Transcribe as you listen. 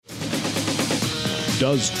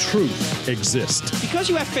Does truth exist? Because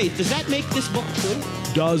you have faith, does that make this book true?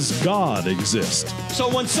 Does God exist? So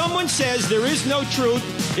when someone says there is no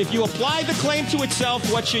truth, if you apply the claim to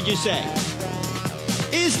itself, what should you say?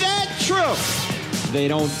 Is that true? They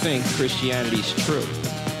don't think Christianity's true.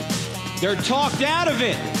 They're talked out of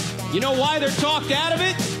it. You know why they're talked out of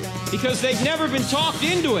it? Because they've never been talked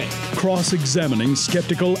into it. Cross-examining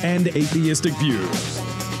skeptical and atheistic views.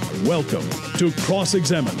 Welcome to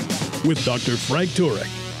Cross-Examine with Dr. Frank Turek.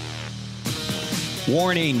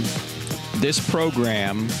 Warning, this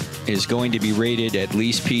program is going to be rated at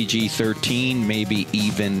least PG-13, maybe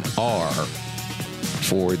even R,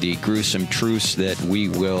 for the gruesome truths that we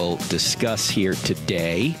will discuss here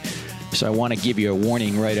today. So I want to give you a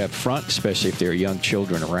warning right up front, especially if there are young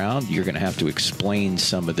children around. You're going to have to explain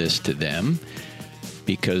some of this to them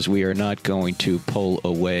because we are not going to pull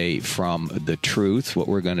away from the truth. What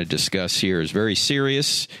we're going to discuss here is very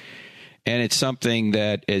serious, and it's something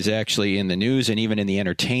that is actually in the news and even in the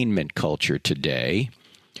entertainment culture today.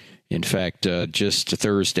 In fact, just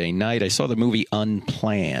Thursday night, I saw the movie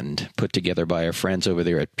Unplanned, put together by our friends over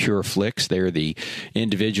there at Pure Flix. They're the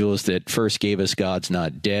individuals that first gave us God's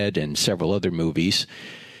Not Dead and several other movies.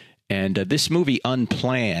 And this movie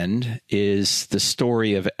Unplanned is the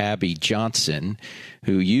story of Abby Johnson,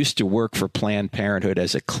 who used to work for Planned Parenthood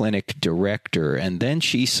as a clinic director. And then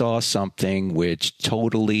she saw something which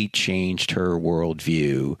totally changed her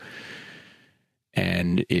worldview.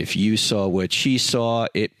 And if you saw what she saw,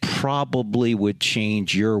 it probably would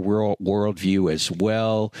change your worldview as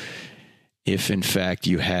well, if in fact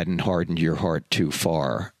you hadn't hardened your heart too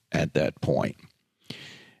far at that point.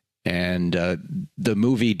 And the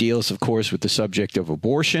movie deals, of course, with the subject of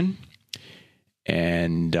abortion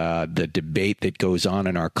and the debate that goes on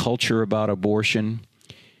in our culture about abortion.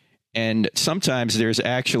 And sometimes there's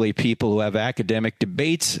actually people who have academic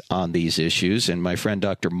debates on these issues, and my friend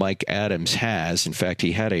Dr. Mike Adams has. In fact,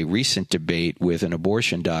 he had a recent debate with an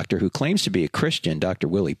abortion doctor who claims to be a Christian, Dr.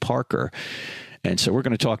 Willie Parker. And so we're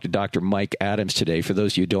going to talk to Dr. Mike Adams today. For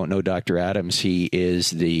those of you who don't know Dr. Adams, he is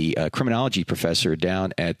the criminology professor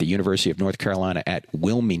down at the University of North Carolina at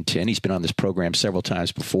Wilmington. He's been on this program several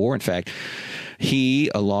times before. In fact, he,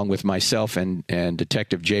 along with myself and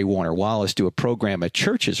Detective J. Warner Wallace, do a program at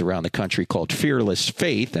churches around the country called Fearless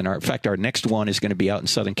Faith. And in fact, our next one is going to be out in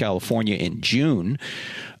Southern California in June.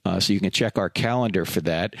 So you can check our calendar for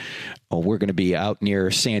that. We're going to be out near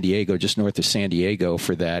San Diego, just north of San Diego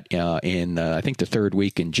for that in, I think, the third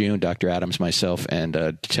week in June, Dr. Adams, myself, and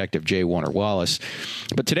Detective J. Warner Wallace.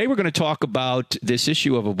 But today we're going to talk about this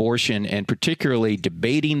issue of abortion and particularly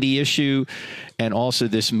debating the issue and also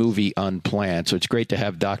this movie Unplanned. So it's great to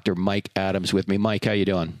have Dr. Mike Adams with me. Mike, how you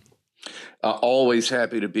doing? Always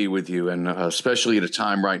happy to be with you, and especially at a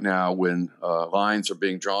time right now when lines are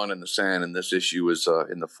being drawn in the sand, and this issue is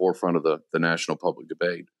in the forefront of the national public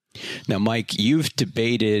debate. Now, Mike, you've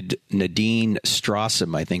debated Nadine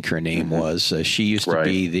Strossen, I think her name was. She used to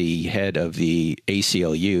be the head of the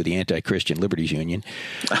ACLU, the Anti-Christian Liberties Union.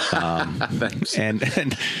 Thanks. And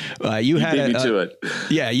you had beat me to it.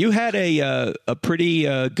 Yeah, you had a pretty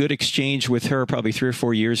good exchange with her probably 3 or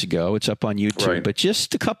 4 years ago. It's up on YouTube. Right. But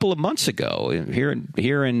just a couple of months ago, here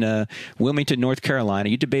in Wilmington, North Carolina,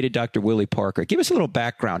 you debated Dr. Willie Parker. Give us a little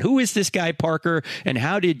background. Who is this guy Parker, and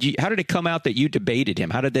how did it come out that you debated him?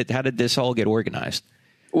 How did this all get organized?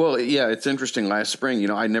 Well, yeah, it's interesting. Last spring,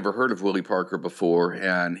 I never heard of Willie Parker before,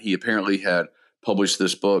 and he apparently had published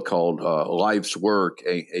this book called Life's Work,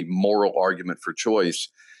 a moral argument for choice,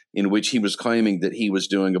 in which he was claiming that he was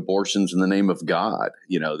doing abortions in the name of God,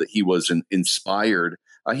 that he was inspired.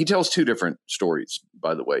 He tells two different stories,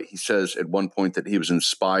 by the way. He says at one point that he was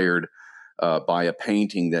inspired by a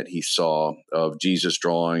painting that he saw of Jesus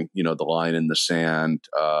drawing, the line in the sand,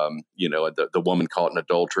 the woman caught in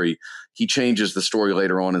adultery. He changes the story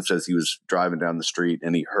later on and says he was driving down the street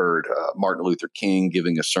and he heard Martin Luther King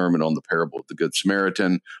giving a sermon on the parable of the Good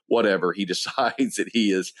Samaritan. Whatever, he decides that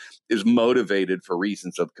he is motivated for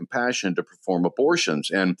reasons of compassion to perform abortions.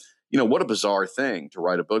 And, what a bizarre thing to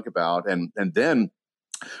write a book about. And then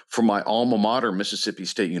for my alma mater, Mississippi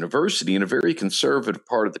State University, in a very conservative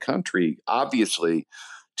part of the country, obviously,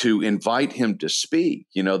 to invite him to speak.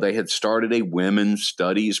 They had started a women's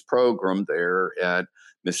studies program there at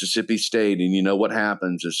Mississippi State. And you know what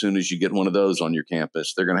happens as soon as you get one of those on your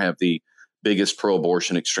campus? They're going to have the biggest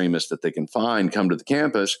pro-abortion extremists that they can find come to the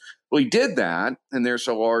campus. Well, he did that, and there's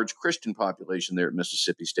a large Christian population there at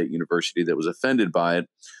Mississippi State University that was offended by it.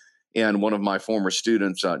 And one of my former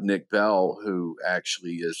students, Nick Bell, who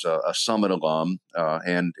actually is a Summit alum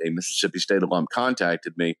and a Mississippi State alum,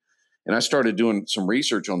 contacted me. And I started doing some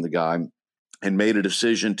research on the guy. and made a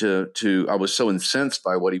decision to I was so incensed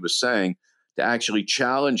by what he was saying, to actually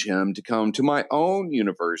challenge him to come to my own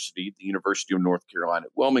university, the University of North Carolina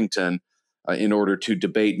at Wilmington, in order to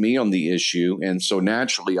debate me on the issue. And so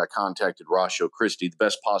naturally, I contacted Ratio Christie, the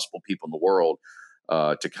best possible people in the world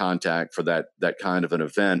to contact for that kind of an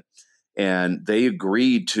event. And they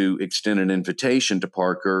agreed to extend an invitation to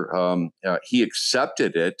Parker. He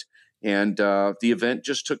accepted it. And the event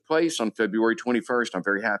just took place on February 21st. I'm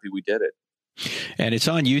very happy we did it. And it's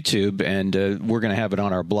on YouTube, and we're going to have it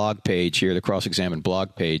on our blog page here, the Cross-Examine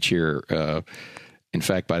blog page here. In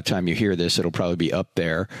fact, by the time you hear this, it'll probably be up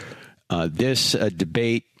there. This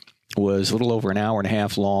debate was a little over an hour and a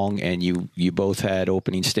half long, and you both had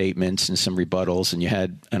opening statements and some rebuttals, and you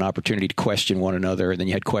had an opportunity to question one another, and then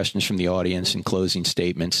you had questions from the audience and closing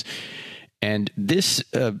statements. And this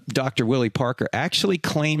Dr. Willie Parker actually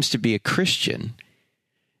claims to be a Christian,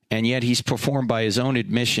 and yet he's performed, by his own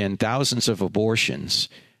admission, thousands of abortions.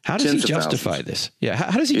 How does he justify this? Yeah,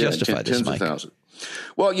 how does he justify this, Mike?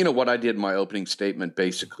 Well, what I did in my opening statement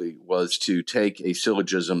basically was to take a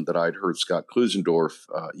syllogism that I'd heard Scott Klusendorf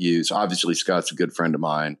use. Obviously, Scott's a good friend of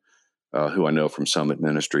mine who I know from Summit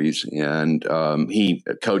Ministries, and he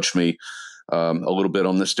coached me a little bit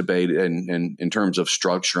on this debate and in terms of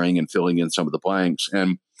structuring and filling in some of the blanks.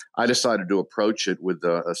 And I decided to approach it with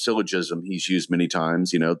a syllogism he's used many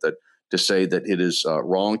times, that to say that it is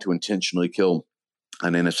wrong to intentionally kill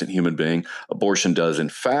an innocent human being. Abortion does, in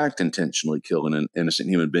fact, intentionally kill an innocent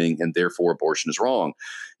human being, and therefore abortion is wrong.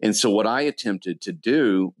 And so what I attempted to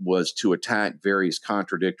do was to attack various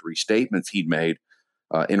contradictory statements he'd made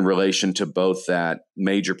in relation to both that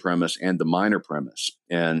major premise and the minor premise.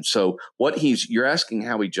 And so you're asking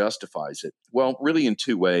how he justifies it. Well, really in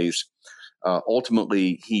two ways.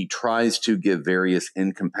 Ultimately, he tries to give various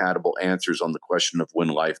incompatible answers on the question of when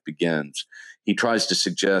life begins. He tries to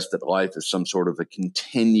suggest that life is some sort of a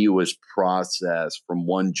continuous process from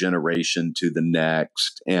one generation to the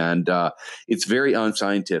next. And it's very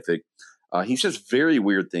unscientific. He says very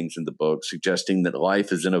weird things in the book, suggesting that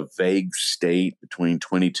life is in a vague state between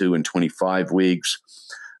 22 and 25 weeks,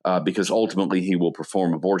 because ultimately he will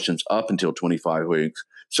perform abortions up until 25 weeks.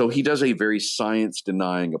 So he does a very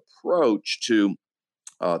science-denying approach to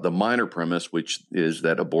the minor premise, which is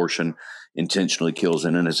that abortion intentionally kills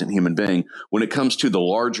an innocent human being. When it comes to the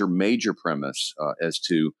larger major premise as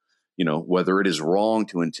to whether it is wrong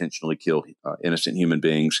to intentionally kill innocent human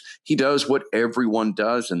beings, he does what everyone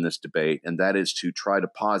does in this debate, and that is to try to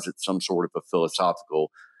posit some sort of a philosophical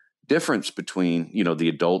difference between the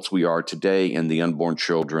adults we are today and the unborn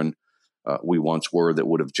children we once were that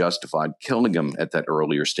would have justified killing them at that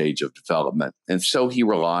earlier stage of development. And so he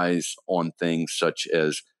relies on things such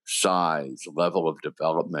as size, level of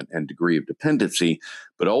development, and degree of dependency.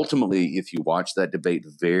 But ultimately, if you watch that debate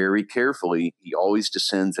very carefully, he always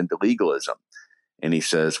descends into legalism. And he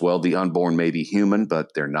says, well, the unborn may be human,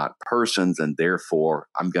 but they're not persons, and therefore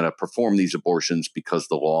I'm going to perform these abortions because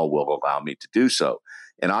the law will allow me to do so.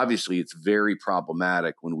 And obviously, it's very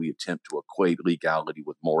problematic when we attempt to equate legality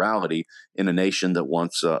with morality in a nation that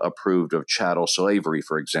once approved of chattel slavery,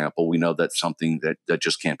 for example. We know that's something that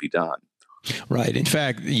just can't be done. Right. In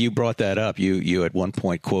fact, you brought that up. You at one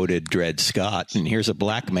point quoted Dred Scott, and here's a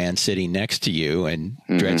black man sitting next to you. And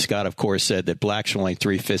Dred Scott, of course, said that blacks are only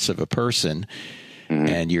 3/5 of a person.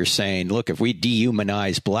 And you're saying, look, if we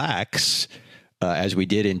dehumanize blacks, as we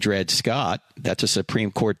did in Dred Scott, that's a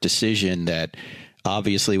Supreme Court decision that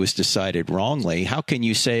obviously was decided wrongly. How can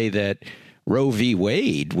you say that Roe v.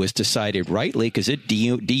 Wade was decided rightly because it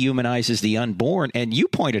dehumanizes the unborn? And you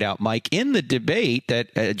pointed out, Mike, in the debate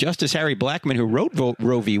that Justice Harry Blackmun, who wrote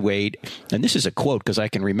Roe v. Wade, and this is a quote because I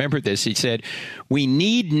can remember this, he said, "We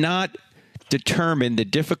need not determine the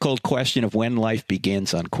difficult question of when life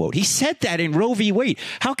begins," unquote. He said that in Roe v. Wade.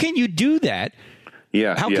 How can you do that?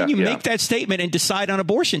 How can you make that statement and decide on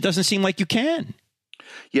abortion? It doesn't seem like you can.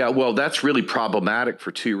 Yeah, well, that's really problematic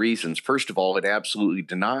for two reasons. First of all, it absolutely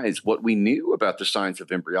denies what we knew about the science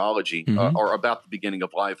of embryology or about the beginning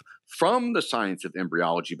of life from the science of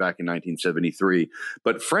embryology back in 1973.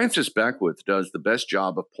 But Francis Beckwith does the best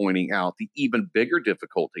job of pointing out the even bigger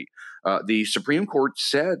difficulty. The Supreme Court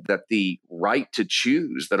said that the right to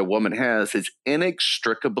choose that a woman has is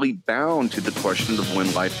inextricably bound to the question of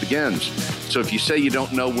when life begins. So if you say you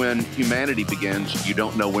don't know when humanity begins, you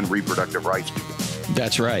don't know when reproductive rights begin.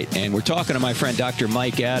 That's right. And we're talking to my friend, Dr.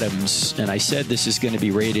 Mike Adams. And I said this is going to be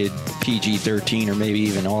rated PG-13 or maybe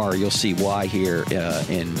even R. You'll see why here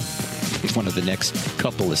in one of the next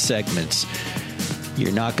couple of segments.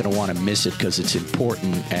 You're not going to want to miss it because it's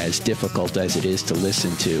important, as difficult as it is to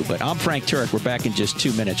listen to. But I'm Frank Turek. We're back in just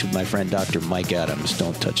 2 minutes with my friend, Dr. Mike Adams.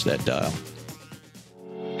 Don't touch that dial.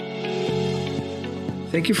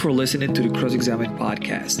 Thank you for listening to the Cross-Examine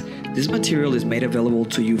podcast. This material is made available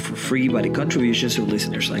to you for free by the contributions of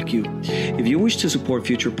listeners like you. If you wish to support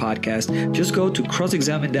future podcasts, just go to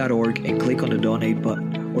crossexamine.org and click on the donate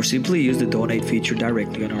button, or simply use the donate feature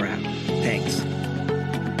directly on our app. Thanks.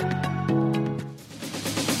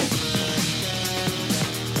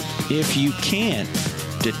 If you can't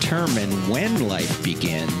determine when life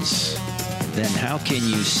begins, then how can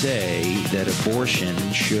you say that abortion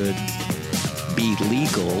should be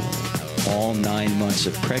legal all 9 months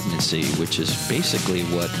of pregnancy, which is basically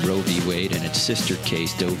what Roe v. Wade and its sister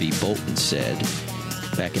case Doe v. Bolton said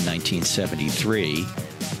back in 1973.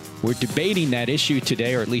 We're debating that issue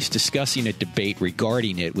today, or at least discussing a debate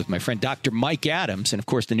regarding it with my friend Dr. Mike Adams. And, of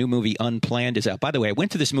course, the new movie Unplanned is out. By the way, I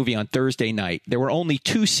went to this movie on Thursday night. There were only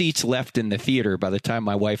 2 seats left in the theater by the time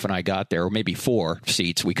my wife and I got there, or maybe 4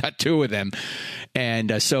 seats. We got 2 of them.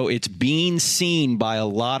 And so it's being seen by a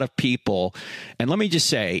lot of people. And let me just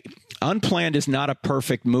say, Unplanned is not a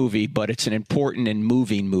perfect movie, but it's an important and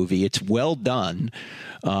moving movie. It's well done.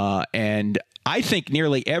 And I think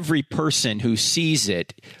nearly every person who sees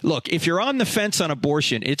it, look, if you're on the fence on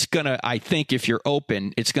abortion, it's going to, I think if you're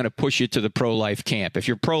open, it's going to push you to the pro-life camp. If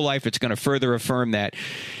you're pro-life, it's going to further affirm that.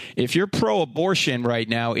 If you're pro-abortion right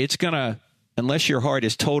now, it's going to, unless your heart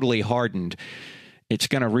is totally hardened, it's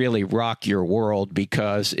going to really rock your world,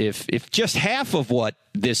 because if just half of what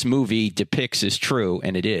this movie depicts is true,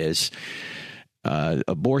 and it is,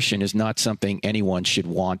 abortion is not something anyone should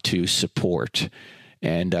want to support.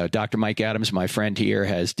 And Dr. Mike Adams, my friend here,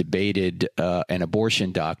 has debated an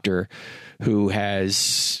abortion doctor who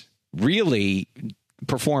has really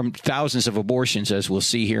performed thousands of abortions, as we'll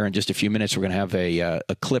see here in just a few minutes. We're going to have a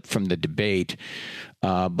clip from the debate.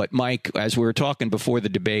 But, Mike, as we were talking before the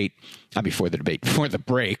break,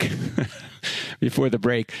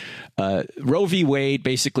 Roe v. Wade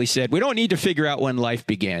basically said, we don't need to figure out when life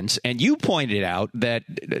begins. And you pointed out that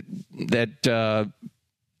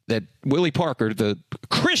Willie Parker, the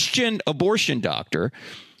Christian abortion doctor,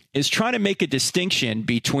 is trying to make a distinction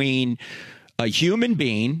between a human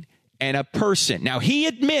being and a person. Now, he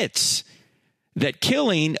admits that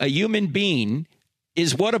killing a human being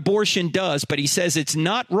is what abortion does, but he says it's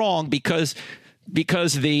not wrong because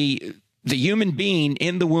the human being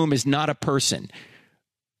in the womb is not a person.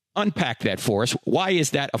 Unpack that for us. Why is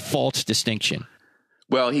that a false distinction?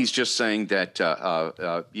 Well, he's just saying that,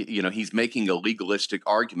 he's making a legalistic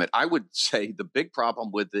argument. I would say the big problem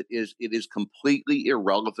with it is completely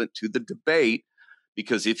irrelevant to the debate,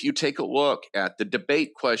 because if you take a look at the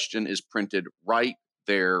debate, question is printed right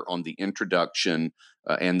there on the introduction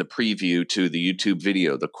and the preview to the YouTube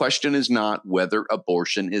video. The question is not whether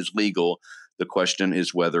abortion is legal. The question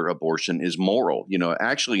is whether abortion is moral.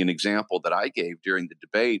 Actually, an example that I gave during the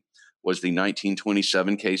debate was the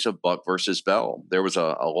 1927 case of Buck versus Bell. There was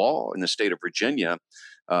a law in the state of Virginia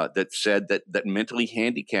that said that mentally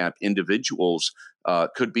handicapped individuals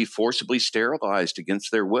could be forcibly sterilized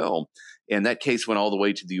against their will. And that case went all the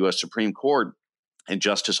way to the U.S. Supreme Court. And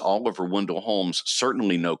Justice Oliver Wendell Holmes,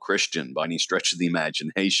 certainly no Christian by any stretch of the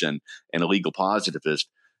imagination and a legal positivist,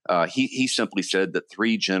 he simply said that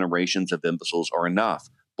 3 generations of imbeciles are enough.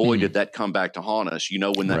 Boy, did that come back to haunt us.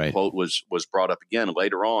 When that quote was brought up again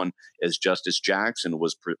later on, as Justice Jackson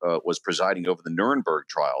was presiding over the Nuremberg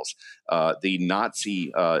trials, the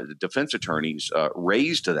Nazi defense attorneys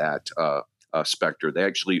raised that specter. They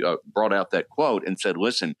actually brought out that quote and said,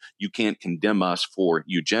 listen, you can't condemn us for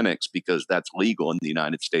eugenics because that's legal in the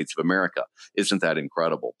United States of America. Isn't that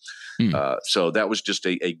incredible? So that was just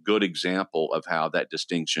a good example of how that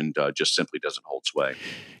distinction just simply doesn't hold sway.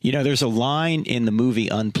 There's a line in the movie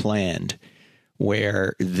Unplanned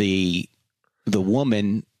where the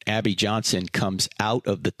woman, Abby Johnson, comes out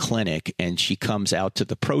of the clinic, and she comes out to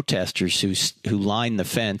the protesters who line the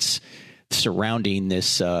fence surrounding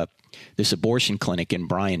this abortion clinic in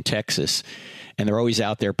Bryan, Texas. And they're always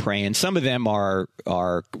out there praying. Some of them are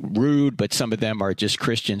rude, but some of them are just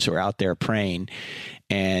Christians who are out there praying.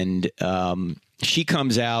 And she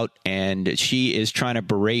comes out and she is trying to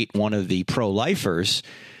berate one of the pro-lifers.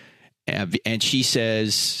 And she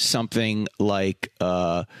says something like,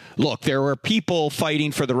 look, there were people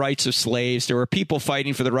fighting for the rights of slaves. There were people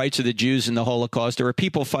fighting for the rights of the Jews in the Holocaust. There were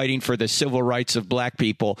people fighting for the civil rights of black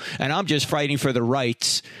people. And I'm just fighting for the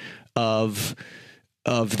rights of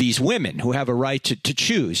these women who have a right to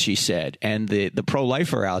choose, she said. And the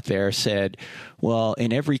pro-lifer out there said, well,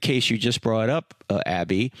 in every case you just brought up,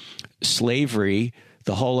 Abby, slavery,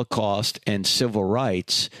 the Holocaust, and civil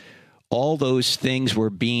rights, all those things were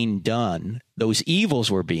being done. Those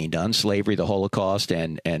evils were being done, slavery, the Holocaust,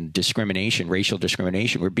 and discrimination, racial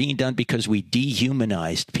discrimination, were being done because we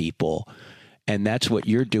dehumanized people And that's what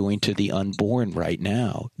you're doing to the unborn right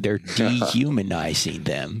now. They're dehumanizing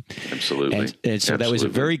them. Absolutely. And so that was a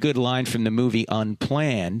very good line from the movie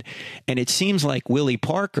Unplanned. And it seems like Willie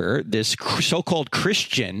Parker, this so-called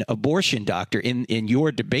Christian abortion doctor, in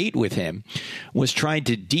your debate with him, was trying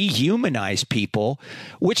to dehumanize people,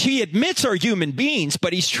 which he admits are human beings,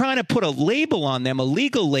 but he's trying to put a label on them, a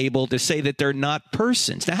legal label, to say that they're not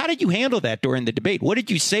persons. Now, how did you handle that during the debate? What did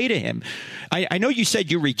you say to him? I know you said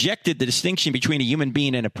you rejected the distinction between a human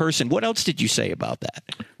being and a person. What else did you say about that?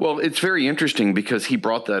 Well, it's very interesting because he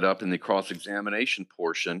brought that up in the cross-examination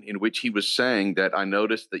portion, in which he was saying that I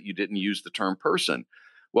noticed that you didn't use the term person.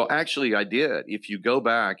 Well, actually, I did. If you go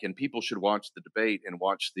back, and people should watch the debate and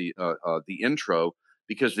watch the intro,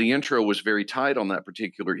 because the intro was very tight on that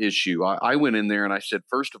particular issue. I went in there and I said,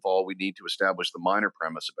 first of all, we need to establish the minor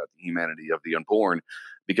premise about the humanity of the unborn,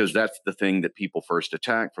 because that's the thing that people first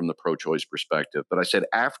attack from the pro-choice perspective. But I said,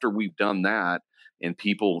 after we've done that, and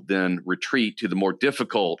people then retreat to the more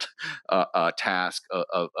difficult task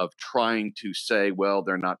of trying to say, well,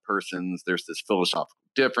 they're not persons. There's this philosophical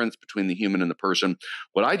difference between the human and the person.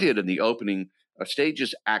 What I did in the opening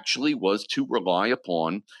stages actually was to rely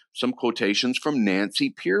upon some quotations from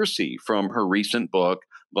Nancy Pearcey from her recent book,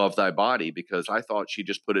 Love Thy Body, because I thought she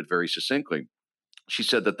just put it very succinctly. She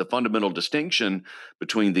said that the fundamental distinction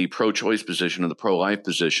between the pro-choice position and the pro-life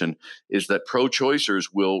position is that pro-choicers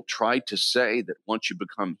will try to say that once you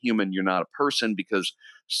become human, you're not a person, because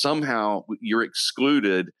somehow you're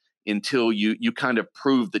excluded until you kind of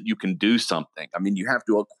prove that you can do something. I mean, you have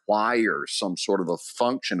to acquire some sort of a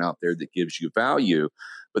function out there that gives you value.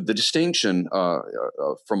 But the distinction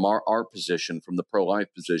from our position, from the pro-life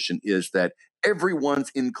position, is that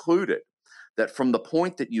everyone's included. That from the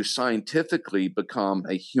point that you scientifically become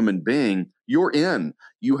a human being, you're in.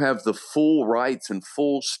 You have the full rights and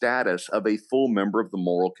full status of a full member of the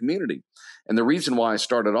moral community. And the reason why I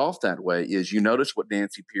started off that way is, you notice what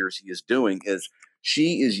Nancy Pearcey is doing is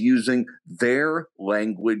she is using their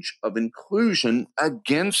language of inclusion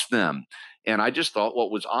against them. And I just thought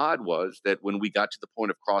what was odd was that when we got to the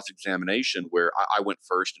point of cross-examination, where I went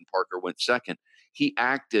first and Parker went second, he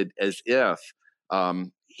acted as if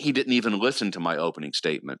he didn't even listen to my opening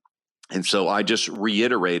statement. And so I just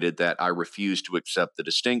reiterated that I refused to accept the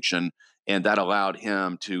distinction, and that allowed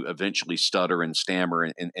him to eventually stutter and stammer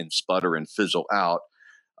and sputter and fizzle out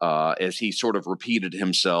as he sort of repeated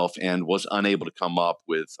himself and was unable to come up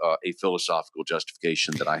with a philosophical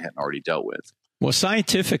justification that I hadn't already dealt with. Well,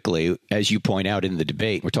 scientifically, as you point out in the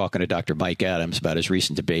debate, we're talking to Dr. Mike Adams about his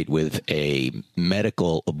recent debate with a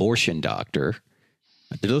medical abortion doctor.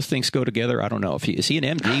 Do those things go together? I don't know. Is he an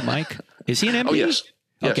MD, Mike? Is he an MD? Oh, yes.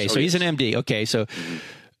 Okay, so he's an MD. Okay, so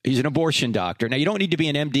he's an abortion doctor. Now, you don't need to be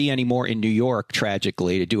an MD anymore in New York,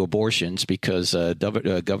 tragically, to do abortions, because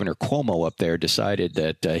Governor Cuomo up there decided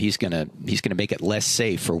that he's going to make it less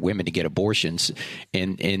safe for women to get abortions,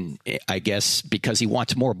 and I guess because he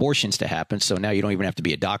wants more abortions to happen. So now you don't even have to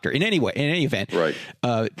be a doctor. In any event, right?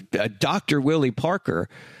 Dr. Willie Parker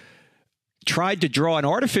tried to draw an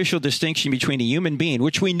artificial distinction between a human being,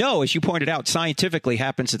 which we know, as you pointed out, scientifically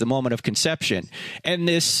happens at the moment of conception, and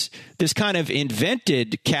this kind of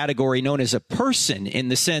invented category known as a person, in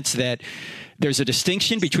the sense that there's a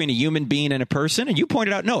distinction between a human being and a person. And you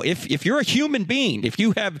pointed out, no, if you're a human being,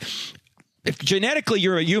 if genetically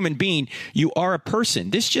you're a human being, you are a person.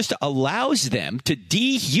 This just allows them to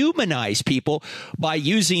dehumanize people by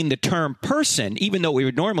using the term person, even though we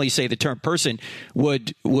would normally say the term person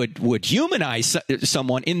would humanize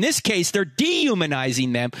someone. In this case, they're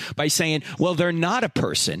dehumanizing them by saying, well, they're not a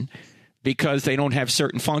person because they don't have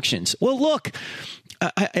certain functions. Well, look,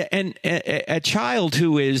 a child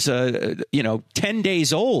who is 10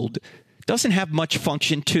 days old doesn't have much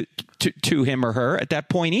function to him or her at that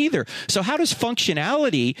point either. So how does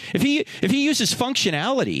functionality, if he uses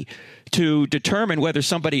functionality to determine whether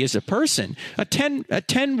somebody is a person, a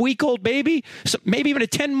 10-week-old baby, maybe even a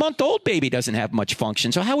 10-month-old baby doesn't have much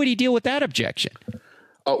function. So how would he deal with that objection?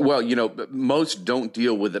 Well, most don't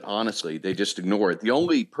deal with it honestly. They just ignore it. The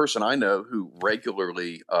only person I know who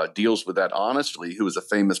regularly deals with that honestly, who is a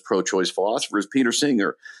famous pro-choice philosopher, is Peter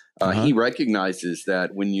Singer. He recognizes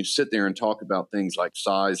that when you sit there and talk about things like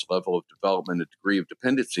size, level of development, a degree of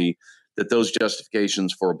dependency, that those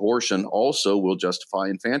justifications for abortion also will justify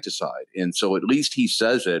infanticide. And so at least he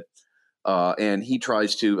says it, and he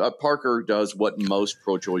tries to Parker does what most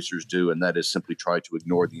pro-choicers do, and that is simply try to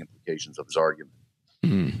ignore the implications of his argument.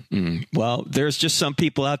 Well, there's just some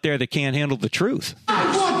people out there that can't handle the truth.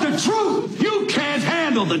 I want the truth. You can't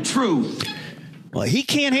handle the truth. Well, he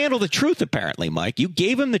can't handle the truth, apparently, Mike. You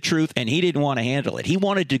gave him the truth, and he didn't want to handle it. He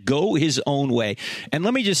wanted to go his own way. And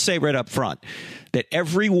let me just say right up front that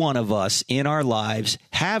every one of us in our lives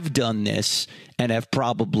have done this and have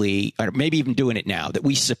probably, or maybe even doing it now, that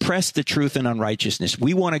we suppress the truth and unrighteousness.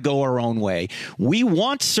 We want to go our own way. We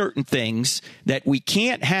want certain things that we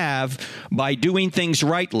can't have by doing things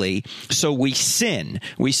rightly, so we sin.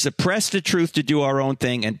 We suppress the truth to do our own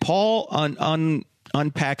thing. And Paul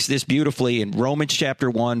unpacks this beautifully in Romans chapter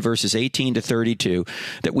 1, verses 18 to 32,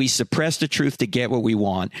 that we suppress the truth to get what we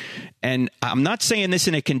want. And I'm not saying this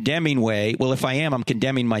in a condemning way. Well, if I am, I'm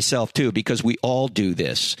condemning myself too, because we all do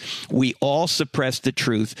this. We all suppress the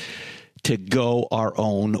truth to go our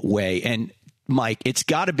own way. And Mike, it's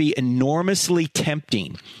got to be enormously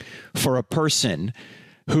tempting for a person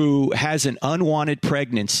who has an unwanted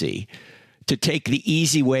pregnancy to take the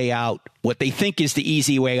easy way out, what they think is the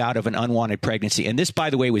easy way out of an unwanted pregnancy. And this, by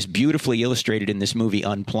the way, was beautifully illustrated in this movie,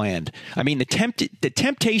 Unplanned. I mean, the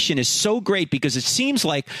temptation is so great because it seems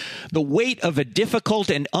like the weight of a difficult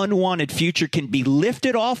and unwanted future can be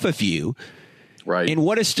lifted off of you right in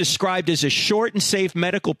what is described as a short and safe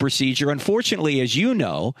medical procedure. Unfortunately, as you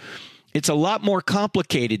know, it's a lot more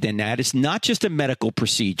complicated than that. It's not just a medical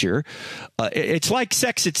procedure. It's like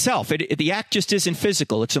sex itself. The act just isn't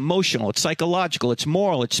physical. It's emotional. It's psychological. It's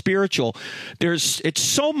moral. It's spiritual. It's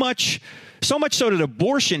so much so that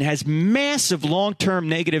abortion has massive long-term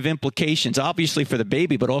negative implications, obviously for the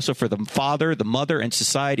baby, but also for the father, the mother, and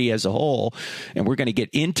society as a whole. And we're going to get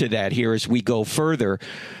into that here as we go further.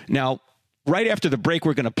 Now, right after the break,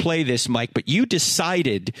 we're going to play this, Mike, but you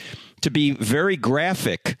decided to be very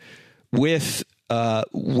graphic with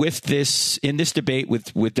this in this debate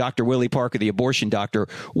with Dr. Willie Parker, the abortion doctor.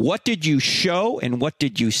 What did you show and what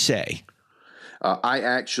did you say? I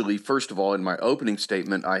actually, first of all, in my opening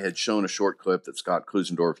statement, I had shown a short clip that Scott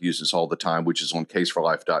Klusendorf uses all the time, which is on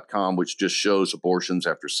caseforlife.com, which just shows abortions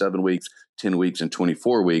after 7 weeks, 10 weeks, and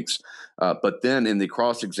 24 weeks. But then in the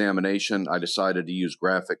cross-examination, I decided to use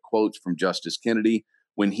graphic quotes from Justice Kennedy.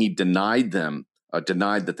 When he denied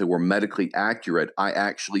that they were medically accurate, I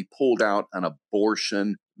actually pulled out an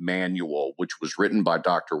abortion manual, which was written by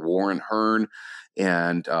Dr. Warren Hearn,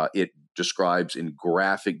 and it describes in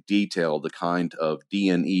graphic detail the kind of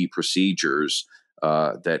D&E procedures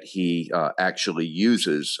that he actually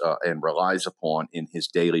uses and relies upon in his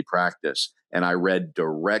daily practice. And I read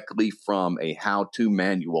directly from a how-to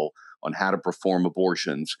manual on how to perform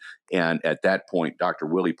abortions. And at that point, Dr.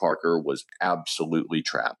 Willie Parker was absolutely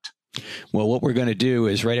trapped. Well, what we're going to do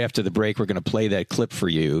is right after the break, we're going to play that clip for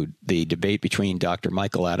you, the debate between Dr.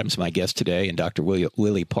 Michael Adams, my guest today, and Dr.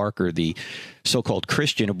 Willie Parker, the so-called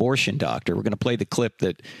Christian abortion doctor. We're going to play the clip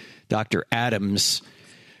that Dr. Adams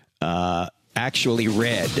actually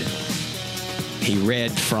read. He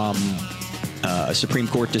read from a Supreme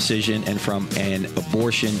Court decision and from an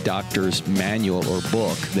abortion doctor's manual or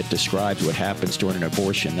book that describes what happens during an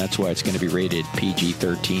abortion. That's why it's going to be rated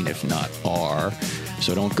PG-13, if not R.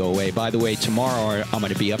 So don't go away. By the way, tomorrow I'm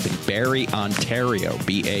going to be up in Barrie, Ontario,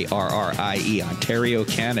 Barrie, Ontario,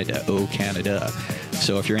 Canada, Canada.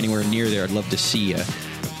 So if you're anywhere near there, I'd love to see you.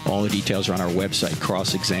 All the details are on our website,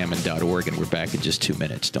 crossexamine.org, and we're back in just 2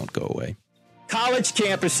 minutes. Don't go away. College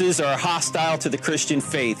campuses are hostile to the Christian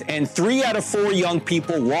faith, and 3 out of 4 young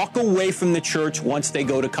people walk away from the church once they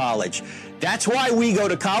go to college. That's why we go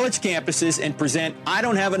to college campuses and present I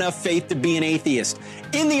Don't Have Enough Faith to Be an Atheist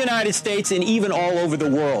in the United States and even all over the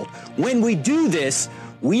world. When we do this,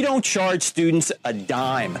 we don't charge students a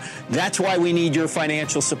dime. That's why we need your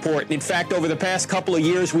financial support. In fact, over the past couple of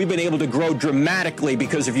years, we've been able to grow dramatically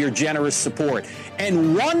because of your generous support.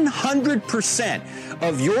 And 100%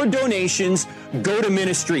 of your donations go to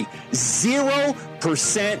ministry.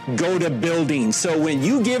 0% go to building. So when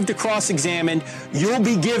you give to Cross-Examined, you'll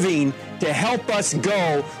be giving to help us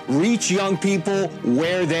go reach young people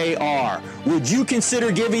where they are. Would you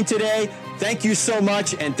consider giving today? Thank you so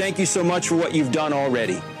much, and thank you so much for what you've done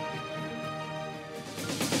already.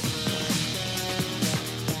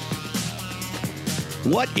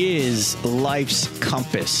 What is life's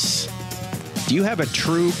compass? Do you have a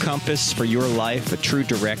true compass for your life, a true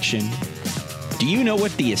direction? Do you know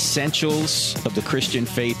what the essentials of the Christian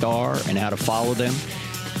faith are and how to follow them?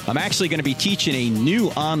 I'm actually going to be teaching a new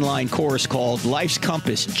online course called Life's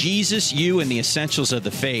Compass, Jesus, You, and the Essentials of the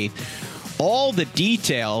Faith. All the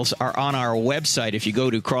details are on our website. If you go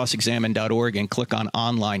to crossexamine.org and click on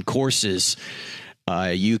online courses,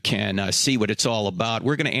 You can see what it's all about.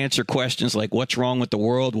 We're going to answer questions like what's wrong with the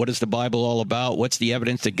world? What is the Bible all about? What's the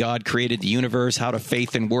evidence that God created the universe? How do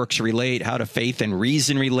faith and works relate? How do faith and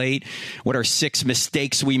reason relate? What are 6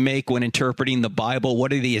 mistakes we make when interpreting the Bible?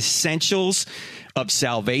 What are the essentials of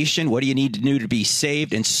salvation? What do you need to do to be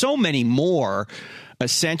saved? And so many more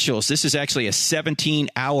essentials. This is actually a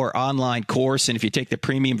 17-hour online course, and if you take the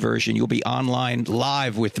premium version, you'll be online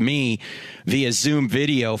live with me via Zoom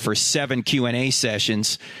video for 7 Q&A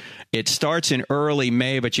sessions. It starts in early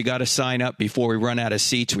May, but you got to sign up before we run out of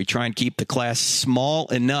seats. We try and keep the class small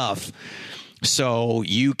enough so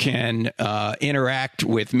you can interact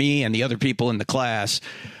with me and the other people in the class.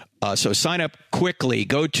 So sign up quickly.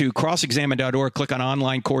 Go to crossexamine.org, click on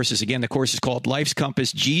online courses. Again, the course is called Life's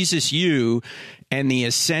Compass, Jesus, You, and the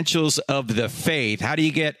Essentials of the Faith. How do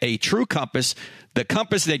you get a true compass, the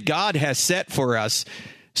compass that God has set for us,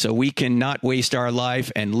 so we can not waste our life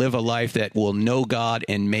and live a life that will know God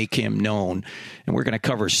and make him known? And we're going to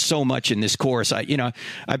cover so much in this course. I've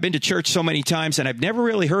been to church so many times, and I've never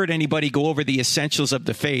really heard anybody go over the essentials of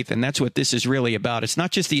the faith, and that's what this is really about. It's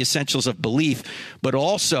not just the essentials of belief, but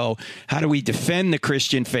also how do we defend the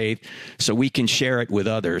Christian faith so we can share it with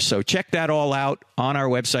others. So check that all out on our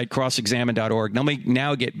website, crossexamine.org. Let me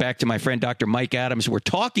now get back to my friend Dr. Mike Adams. We're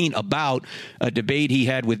talking about a debate he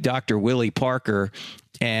had with Dr. Willie Parker.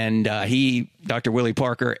 And Dr. Willie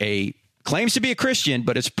Parker, claims to be a Christian,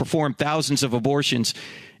 but has performed thousands of abortions.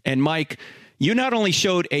 And Mike, you not only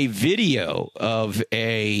showed a video of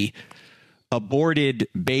a aborted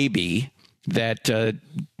baby that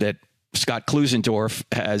Scott Klusendorf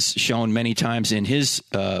has shown many times in his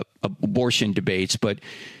abortion debates, but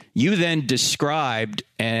you then described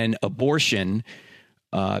an abortion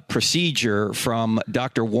procedure from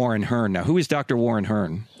Dr. Warren Hern. Now, who is Dr. Warren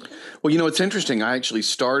Hern? Well, it's interesting. I actually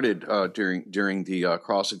started during the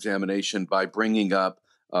cross-examination by bringing up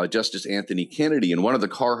Justice Anthony Kennedy and one of the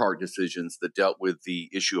Carhart decisions that dealt with the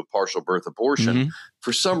issue of partial birth abortion. Mm-hmm.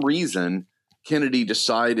 For some reason, Kennedy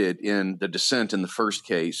decided in the dissent in the first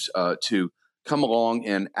case to come along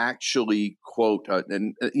and actually quote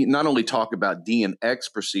and not only talk about D&X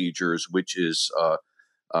procedures, which is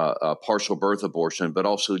partial birth abortion, but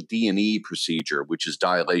also D&E procedure, which is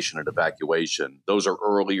dilation and evacuation. Those are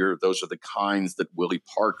earlier. Those are the kinds that Willie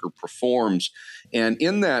Parker performs. And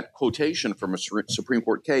in that quotation from a Supreme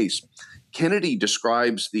Court case, Kennedy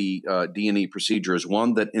describes the D&E procedure as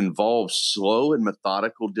one that involves slow and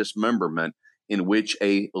methodical dismemberment in which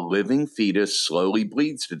a living fetus slowly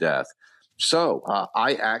bleeds to death. So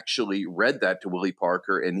I actually read that to Willie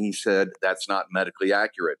Parker, and he said that's not medically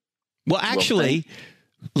accurate. Well, actually,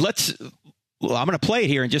 I'm going to play it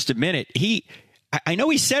here in just a minute. I know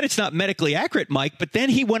he said it's not medically accurate, Mike, but then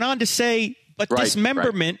he went on to say, but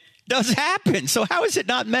dismemberment does happen. So how is it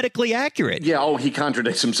not medically accurate? Yeah. He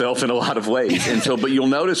contradicts himself in a lot of ways. And so, but you'll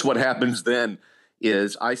notice what happens then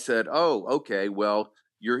is I said, okay, well,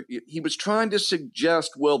 he was trying to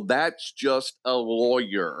suggest, well, that's just a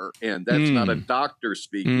lawyer and that's not a doctor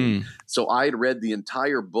speaking. So I had read the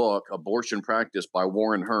entire book, Abortion Practice by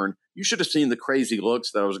Warren Hern. You should have seen the crazy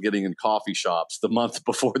looks that I was getting in coffee shops the month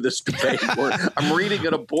before this debate. Where I'm reading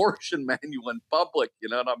an abortion manual in public,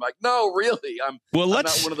 and I'm like, no, really, I'm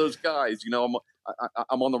not one of those guys.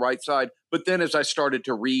 I'm on the right side. But then as I started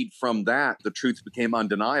to read from that, the truth became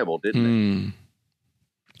undeniable, didn't it?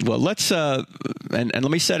 Well, let's and let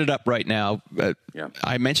me set it up right now.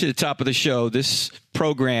 I mentioned at the top of the show, this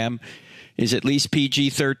program is at least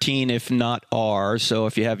PG-13, if not R. So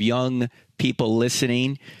if you have young people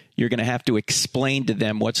listening, you're going to have to explain to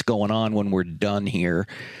them what's going on when we're done here.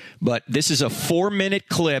 But this is a 4-minute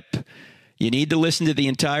clip. You need to listen to the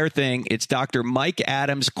entire thing. It's Dr. Mike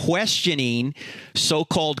Adams questioning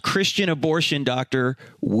so-called Christian abortion Dr.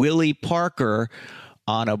 Willie Parker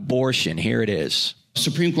on abortion. Here it is.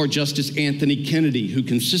 Supreme Court Justice Anthony Kennedy, who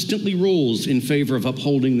consistently rules in favor of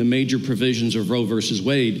upholding the major provisions of Roe v.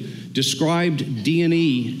 Wade, described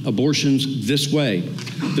D&E abortions this way.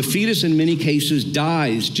 The fetus in many cases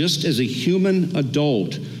dies just as a human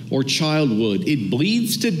adult or child would. It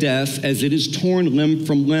bleeds to death as it is torn limb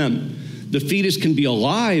from limb. The fetus can be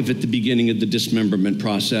alive at the beginning of the dismemberment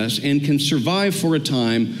process and can survive for a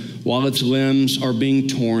time while its limbs are being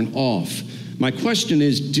torn off. My question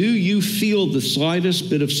is, do you feel the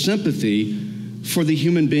slightest bit of sympathy for the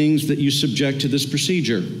human beings that you subject to this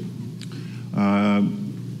procedure?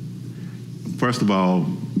 First of all,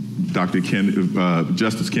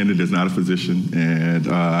 Justice Kennedy is not a physician, and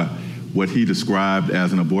what he described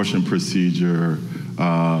as an abortion procedure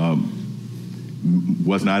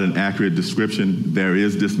was not an accurate description. There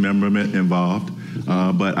is dismemberment involved,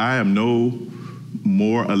 but I am no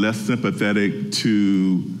more or less sympathetic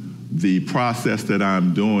to the process that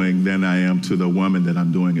I'm doing than I am to the woman that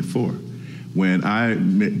I'm doing it for. When I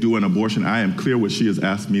do an abortion, I am clear what she has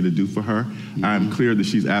asked me to do for her. Mm-hmm. I am clear that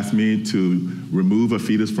she's asked me to remove a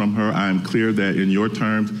fetus from her. I am clear that in your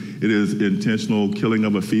terms, it is intentional killing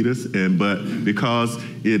of a fetus. But because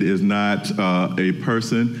it is not a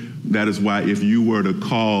person, that is why if you were to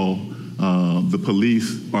call the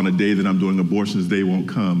police on a day that I'm doing abortions, they won't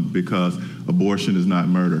come, because abortion is not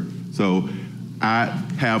murder. So I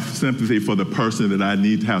have sympathy for the person that I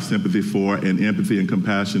need to have sympathy for, and empathy and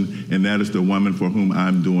compassion, and that is the woman for whom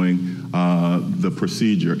I'm doing the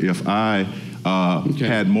procedure. If I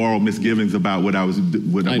had moral misgivings about what I was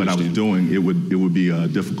doing, it would be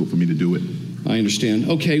difficult for me to do it. I understand.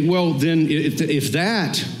 Okay, well then, if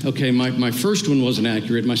that, okay, my first one wasn't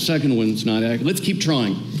accurate, my second one's not accurate. Let's keep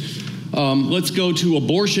trying. Let's go to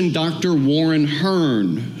abortion Dr. Warren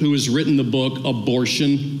Hearn, who has written the book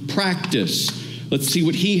Abortion Practice. Let's see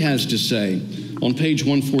what he has to say. On page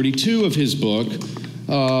 142 of his book,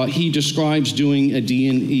 he describes doing a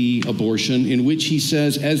D&E abortion, in which he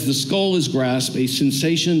says, as the skull is grasped, a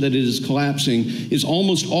sensation that it is collapsing is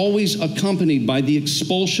almost always accompanied by the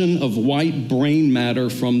expulsion of white brain matter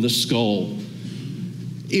from the skull.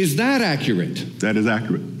 Is that accurate? That is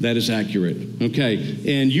accurate. That is accurate. Okay.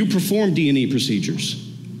 And you perform D&E procedures?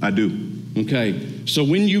 I do. Okay. So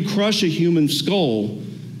when you crush a human skull,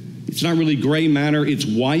 it's not really gray matter, it's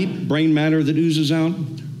white brain matter that oozes out?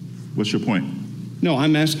 What's your point? No,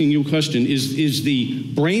 I'm asking you a question. Is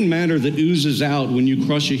the brain matter that oozes out when you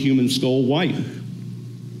crush a human skull white?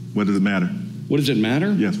 What does it matter? What does it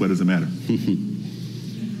matter? Yes, what does it matter?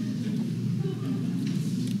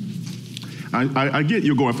 I get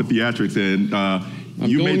you're going for theatrics, and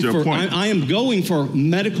you made your point. I am going for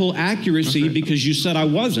medical accuracy, okay, because you said I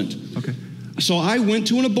wasn't. Okay. So I went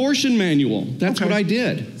to an abortion manual. That's what I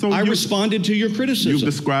did. So I responded to your criticism. You've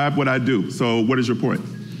described what I do. So what is your point?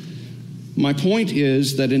 My point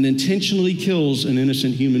is that it intentionally kills an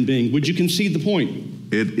innocent human being. Would you concede the point?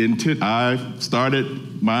 I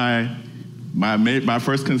started my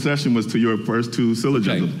first concession was to your first two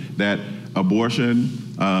syllogisms, okay, that abortion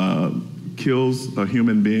kills a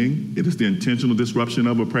human being. It is the intentional disruption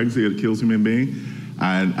of a pregnancy that kills a human being.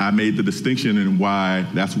 And I made the distinction in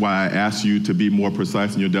that's why I asked you to be more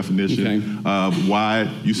precise in your definition of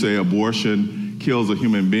why you say abortion kills a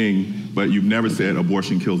human being, but you've never said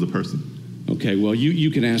abortion kills a person. Okay, well, you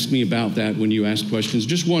can ask me about that when you ask questions.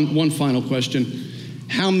 Just one final question.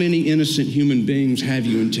 How many innocent human beings have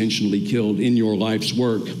you intentionally killed in your life's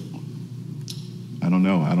work? I don't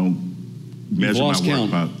know. I don't measure my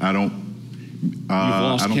work. I don't. You've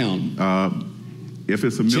lost count. If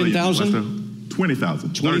it's a million. 10,000?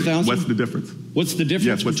 20,000. 20,000? What's the difference? What's the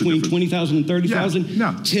difference between 20,000 and 30,000?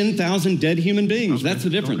 Yeah, no. 10,000 dead human beings. Okay. That's the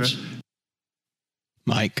difference. Okay.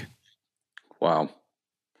 Mike. Wow.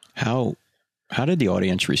 How did the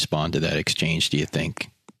audience respond to that exchange, do you think?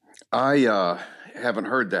 I haven't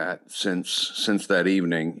heard that since that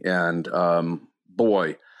evening. And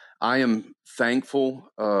boy, I am thankful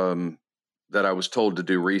that I was told to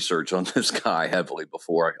do research on this guy heavily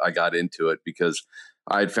before I got into it, because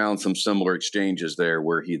I had found some similar exchanges there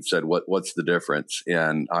where he'd said, what's the difference?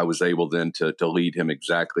 And I was able then to lead him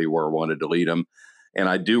exactly where I wanted to lead him. And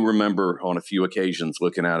I do remember on a few occasions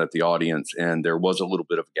looking out at the audience, and there was a little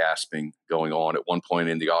bit of gasping going on. At one point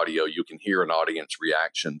in the audio, you can hear an audience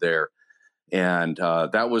reaction there. And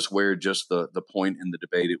that was where just the point in the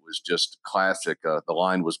debate, it was just classic. The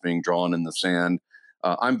line was being drawn in the sand.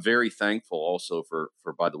 I'm very thankful also for,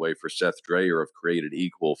 by the way, for Seth Dreyer of Created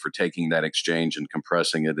Equal for taking that exchange and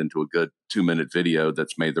compressing it into a good 2-minute video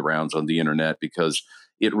that's made the rounds on the internet, because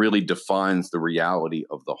it really defines the reality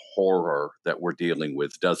of the horror that we're dealing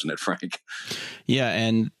with, doesn't it, Frank? Yeah,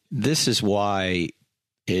 and this is why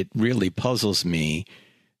it really puzzles me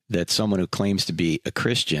that someone who claims to be a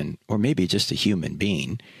Christian, or maybe just a human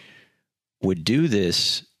being, would do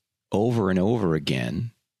this over and over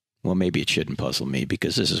again. Well, maybe it shouldn't puzzle me,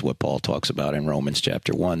 because this is what Paul talks about in Romans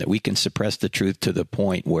chapter 1, that we can suppress the truth to the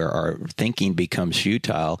point where our thinking becomes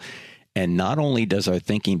futile. And not only does our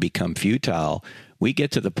thinking become futile, we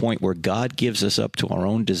get to the point where God gives us up to our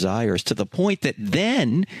own desires, to the point that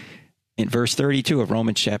then in verse 32 of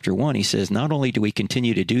Romans chapter 1, he says, not only do we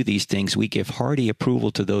continue to do these things, we give hearty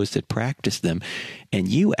approval to those that practice them. And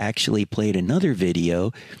you actually played another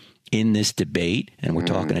video in this debate, and we're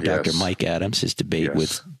talking to Dr. Mike Adams, his debate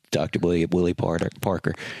with Dr. Willie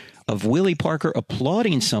Parker, of Willie Parker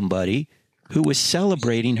applauding somebody who was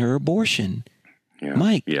celebrating her abortion. Yeah.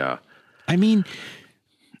 Mike, yeah. I mean,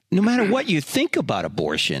 no matter what you think about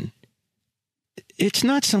abortion, it's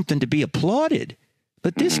not something to be applauded.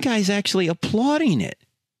 But this guy's actually applauding it.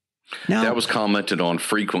 Now, that was commented on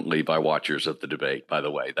frequently by watchers of the debate, by the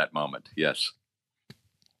way, that moment. Yes.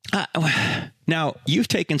 Now, you've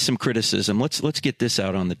taken some criticism. Let's get this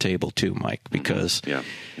out on the table too, Mike, because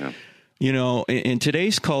you know, in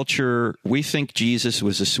today's culture, we think Jesus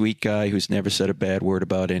was a sweet guy who's never said a bad word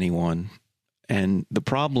about anyone. And the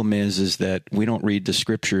problem is that we don't read the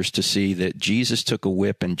scriptures to see that Jesus took a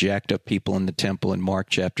whip and jacked up people in the temple in Mark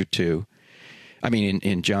chapter 2. I mean,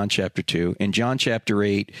 in John chapter 2. In John chapter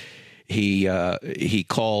 8, he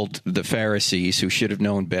called the Pharisees, who should have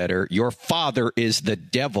known better, your father is the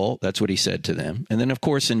devil. That's what he said to them. And then, of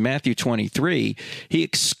course, in Matthew 23, he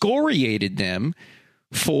excoriated them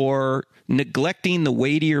for neglecting the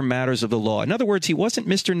weightier matters of the law. In other words, he wasn't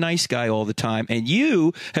Mr. Nice Guy all the time. And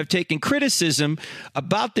you have taken criticism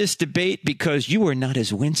about this debate because you were not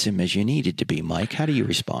as winsome as you needed to be, Mike. How do you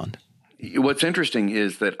respond? What's interesting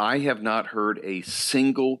is that I have not heard a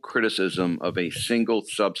single criticism of a single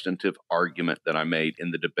substantive argument that I made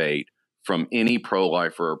in the debate from any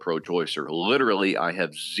pro-lifer or pro-choicer. Literally, I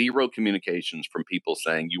have zero communications from people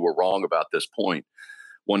saying you were wrong about this point.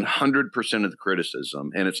 100% of the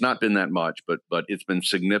criticism, and it's not been that much, but it's been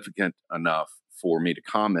significant enough for me to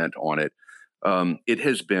comment on it. It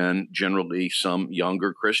has been generally some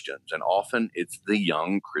younger Christians, and often it's the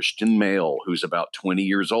young Christian male who's about 20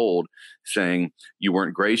 years old saying you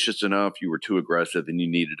weren't gracious enough, you were too aggressive, and you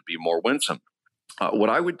needed to be more winsome.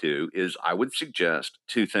 What I would do is I would suggest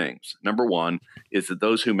two things. Number one is that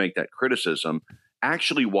those who make that criticism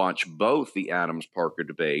actually watch both the Adams-Parker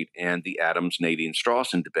debate and the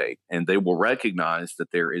Adams-Nadine-Strawson debate, and they will recognize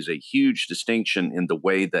that there is a huge distinction in the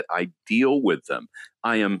way that I deal with them.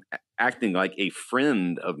 I am acting like a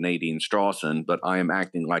friend of Nadine Strawson, but I am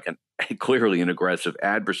acting like clearly an aggressive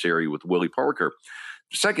adversary with Willie Parker.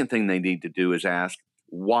 The second thing they need to do is ask,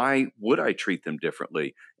 why would I treat them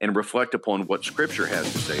differently, and reflect upon what Scripture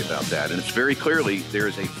has to say about that. And it's very clearly there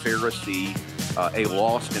is a Pharisee, a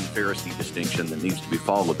lost and Pharisee distinction that needs to be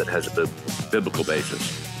followed that has a biblical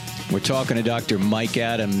basis. We're talking to Dr. Mike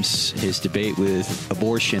Adams. His debate with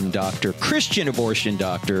Christian abortion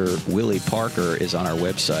doctor Willie Parker is on our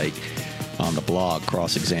website on the blog,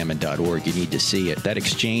 crossexamine.org. You need to see it. That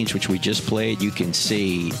exchange, which we just played, you can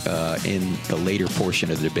see in the later portion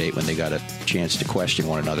of the debate when they got a chance to question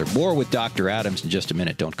one another. More with Dr. Adams in just a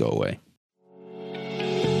minute. Don't go away.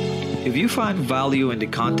 If you find value in the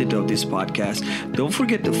content of this podcast, don't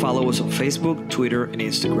forget to follow us on Facebook, Twitter, and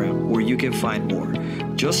Instagram, where you can find more.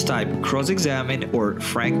 Just type Cross-Examine or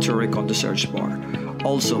Frank Turek on the search bar.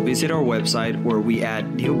 Also, visit our website where we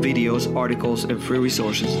add new videos, articles, and free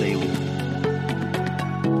resources daily.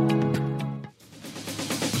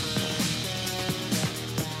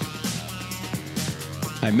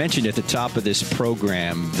 I mentioned at the top of this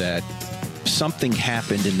program that something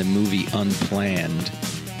happened in the movie Unplanned.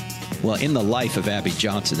 Well, in the life of Abby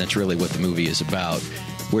Johnson, that's really what the movie is about,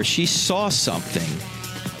 where she saw something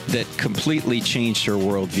that completely changed her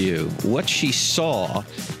worldview. What she saw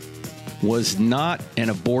was not an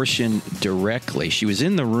abortion directly. She was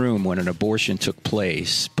in the room when an abortion took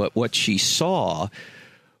place, but what she saw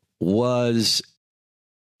was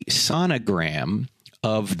a sonogram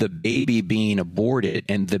of the baby being aborted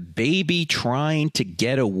and the baby trying to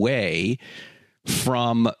get away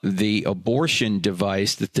from the abortion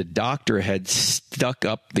device that the doctor had stuck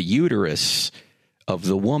up the uterus of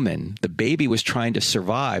the woman. The baby was trying to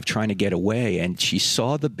survive, trying to get away, and she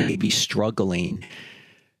saw the baby struggling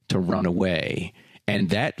to run away. And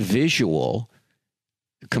that visual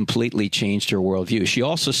completely changed her worldview. She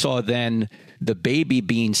also saw then the baby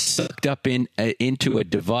being sucked up into a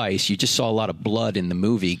device. You just saw a lot of blood in the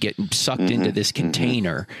movie getting sucked into this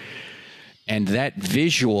container. And that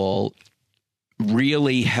visual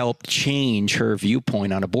really helped change her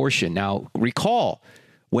viewpoint on abortion. Now, recall,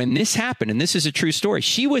 when this happened, and this is a true story,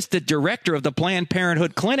 she was the director of the Planned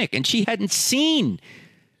Parenthood clinic, and she hadn't seen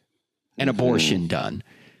an abortion done.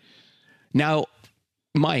 Now,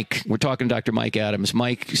 Mike, we're talking to Dr. Mike Adams.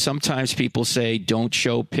 Mike, sometimes people say don't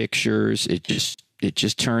show pictures. It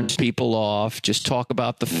just turns people off. Just talk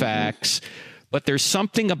about the facts. But there's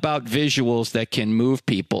something about visuals that can move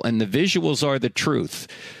people, and the visuals are the truth.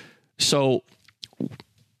 So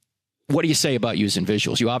what do you say about using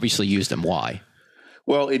visuals? You obviously use them. Why?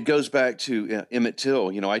 Well, it goes back to Emmett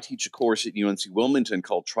Till. I teach a course at UNC Wilmington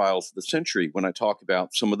called Trials of the Century when I talk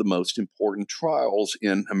about some of the most important trials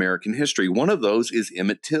in American history. One of those is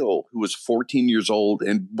Emmett Till, who was 14 years old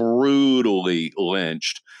and brutally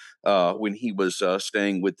lynched when he was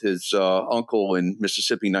staying with his uncle in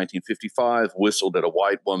Mississippi in 1955, whistled at a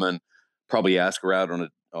white woman, probably asked her out on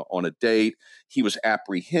on a date. He was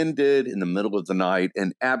apprehended in the middle of the night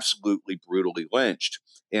and absolutely brutally lynched.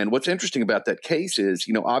 And what's interesting about that case is,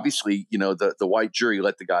 obviously, the white jury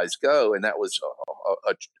let the guys go, and that was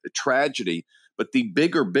a tragedy. But the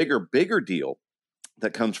bigger deal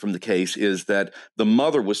that comes from the case is that the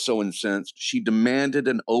mother was so incensed, she demanded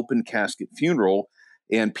an open casket funeral.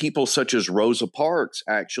 And people such as Rosa Parks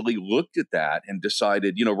actually looked at that and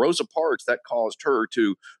decided, Rosa Parks, that caused her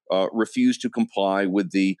to refuse to comply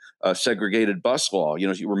with the segregated bus law.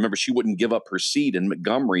 You remember she wouldn't give up her seat in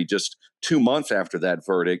Montgomery just 2 months after that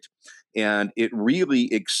verdict. And it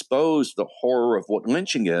really exposed the horror of what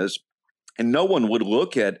lynching is. And no one would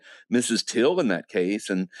look at Mrs. Till in that case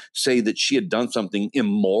and say that she had done something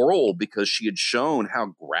immoral because she had shown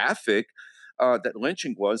how graphic that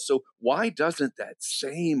lynching was. So why doesn't that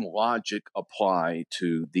same logic apply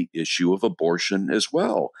to the issue of abortion as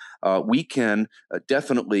well? We can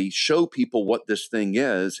definitely show people what this thing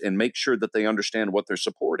is and make sure that they understand what they're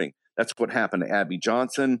supporting. That's what happened to Abby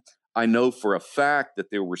Johnson. I know for a fact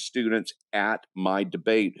that there were students at my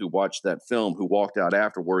debate who watched that film who walked out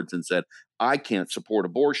afterwards and said, I can't support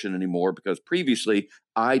abortion anymore because previously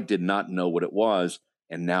I did not know what it was,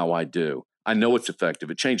 and now I do. I know it's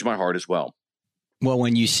effective. It changed my heart as well. Well,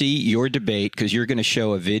 when you see your debate, because you're going to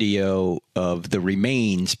show a video of the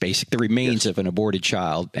remains yes. of an aborted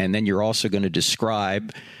child, and then you're also going to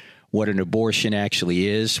describe what an abortion actually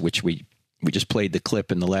is, which we just played the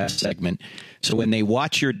clip in the last segment. So when they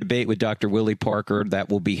watch your debate with Dr. Willie Parker, that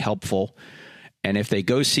will be helpful. And if they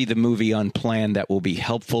go see the movie Unplanned, that will be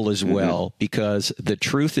helpful as well, because the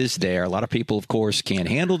truth is there. A lot of people, of course, can't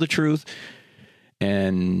handle the truth,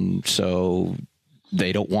 and so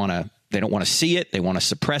they don't want to see it. They want to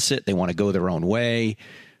suppress it. They want to go their own way.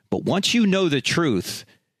 But once you know the truth,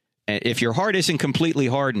 if your heart isn't completely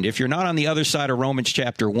hardened, if you're not on the other side of Romans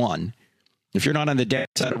chapter 1, if you're not on the dead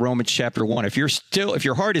side of Romans chapter 1, if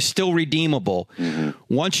your heart is still redeemable,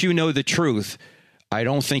 once you know the truth, I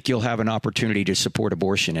don't think you'll have an opportunity to support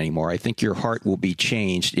abortion anymore. I think your heart will be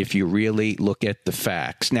changed if you really look at the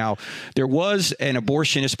facts. Now, there was an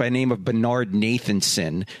abortionist by the name of Bernard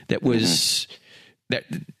Nathanson that was that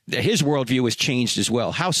his worldview was changed as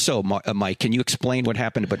well. How so, Mike? Can you explain what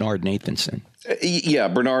happened to Bernard Nathanson? Yeah,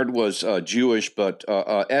 Bernard was Jewish, but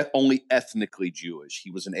only ethnically Jewish. He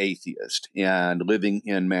was an atheist and living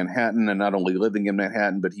in Manhattan, and not only living in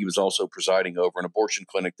Manhattan, but he was also presiding over an abortion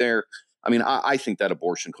clinic there. I mean, I think that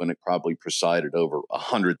abortion clinic probably presided over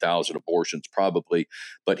 100,000 abortions, probably,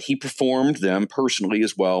 but he performed them personally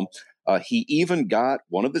as well. He even got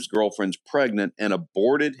one of his girlfriends pregnant and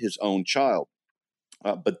aborted his own child.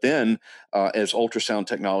 But then, as ultrasound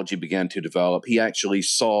technology began to develop, he actually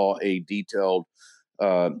saw a detailed,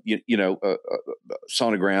 sonogram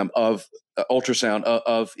of ultrasound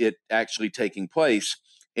of it actually taking place,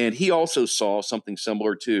 and he also saw something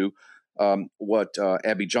similar to what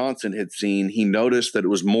Abby Johnson had seen. He noticed that it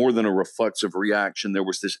was more than a reflexive reaction. There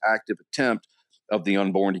was this active attempt of the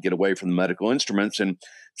unborn to get away from the medical instruments. And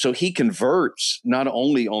so he converts not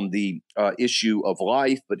only on the issue of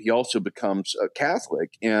life, but he also becomes a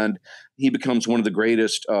Catholic, and he becomes one of the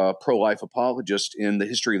greatest pro-life apologists in the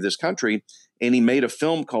history of this country. And he made a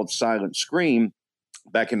film called Silent Scream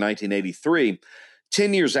back in 1983.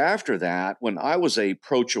 10 years after that, when I was a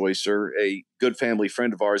pro-choicer, a good family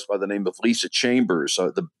friend of ours by the name of Lisa Chambers,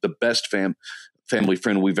 the best family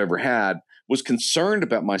friend we've ever had, was concerned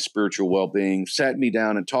about my spiritual well-being, sat me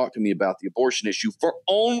down and talked to me about the abortion issue for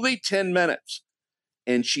only 10 minutes.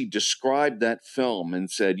 And she described that film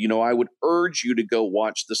and said, I would urge you to go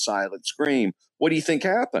watch The Silent Scream. What do you think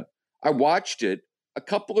happened? I watched it a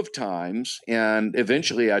couple of times, and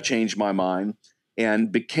eventually I changed my mind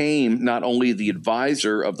and became not only the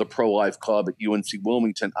advisor of the pro-life club at UNC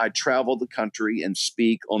Wilmington. I travel the country and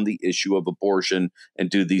speak on the issue of abortion and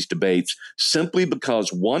do these debates simply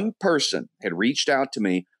because one person had reached out to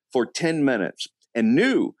me for 10 minutes and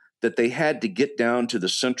knew that they had to get down to the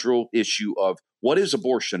central issue of what is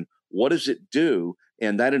abortion, what does it do,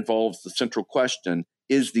 and that involves the central question,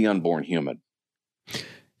 is the unborn human?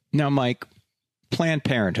 Now, Mike, Planned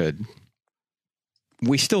Parenthood,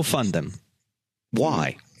 we still fund them.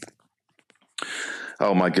 Why?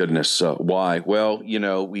 Oh my goodness! Why? Well,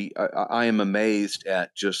 I am amazed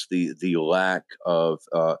at just the lack of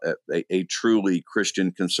a truly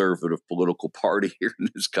Christian conservative political party here in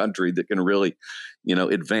this country that can really,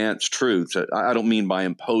 advance truth. I don't mean by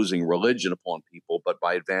imposing religion upon people, but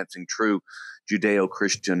by advancing true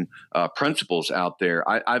Judeo-Christian principles out there.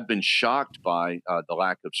 I've been shocked by the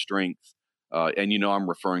lack of strength and I'm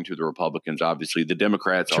referring to the Republicans. Obviously, the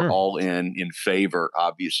Democrats are all in favor,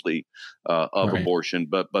 obviously, of abortion,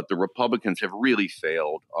 but the Republicans have really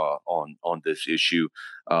failed on this issue.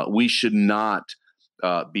 We should not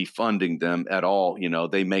be funding them at all.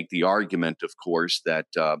 They make the argument, of course, that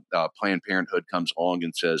Planned Parenthood comes along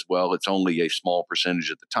and says, well, it's only a small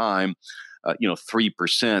percentage at the time.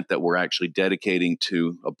 3% that we're actually dedicating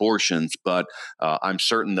to abortions. But I'm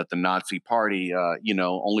certain that the Nazi Party,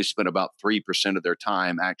 only spent about 3% of their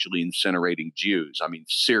time actually incinerating Jews. I mean,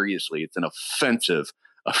 seriously, it's an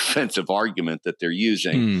offensive argument that they're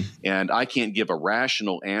using. And I can't give a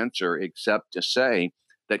rational answer except to say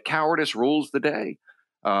that cowardice rules the day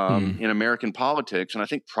in American politics. And I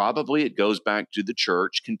think probably it goes back to the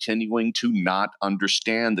church continuing to not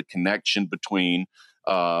understand the connection between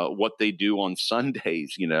what they do on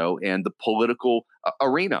Sundays, and the political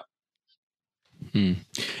arena.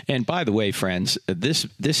 And by the way, friends, this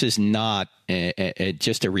is not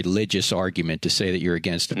just a religious argument to say that you're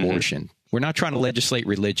against abortion. We're not trying to legislate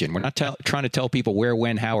religion. We're not trying to tell people where,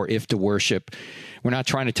 when, how, or if to worship. We're not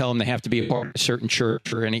trying to tell them they have to be a part of a certain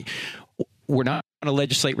church or any. We're not trying to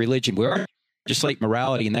legislate religion. We're legislate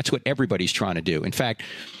morality, and that's what everybody's trying to do. In fact,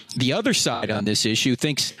 the other side on this issue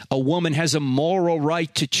thinks a woman has a moral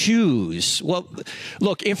right to choose. Well,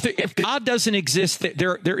 look, if God doesn't exist,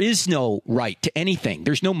 there is no right to anything.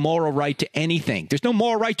 There's no moral right to anything. There's no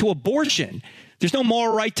moral right to abortion. There's no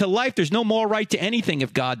moral right to life. There's no moral right to anything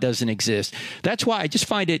if God doesn't exist. That's why I just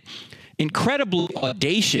find it incredibly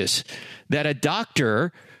audacious that a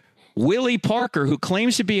doctor, Willie Parker, who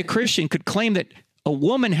claims to be a Christian, could claim that a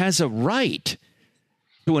woman has a right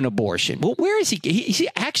to an abortion. Well, where is he? He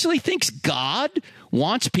actually thinks God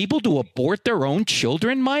wants people to abort their own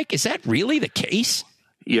children, Mike? Is that really the case?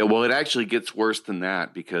 Yeah, well, it actually gets worse than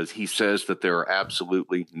that, because he says that there are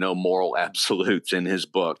absolutely no moral absolutes in his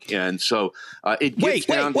book. And so it gets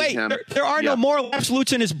down to him. There are no moral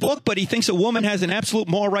absolutes in his book, but he thinks a woman has an absolute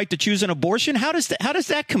moral right to choose an abortion? How does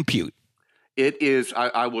that compute? It is.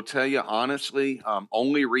 I will tell you honestly,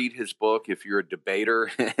 only read his book if you're a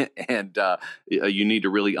debater and you need to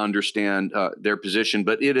really understand their position.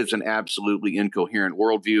 But it is an absolutely incoherent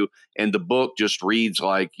worldview. And the book just reads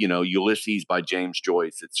like, Ulysses by James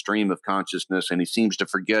Joyce. It's stream of consciousness. And he seems to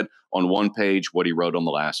forget on one page what he wrote on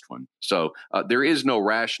the last one. So there is no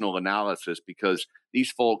rational analysis, because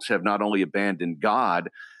these folks have not only abandoned God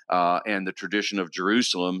and the tradition of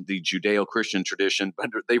Jerusalem, the Judeo-Christian tradition, but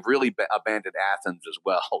they've really abandoned Athens as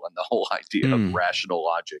well, and the whole idea of rational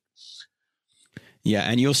logic. Yeah,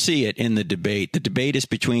 and you'll see it in the debate. The debate is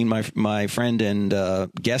between my friend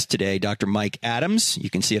and guest today, Dr. Mike Adams. You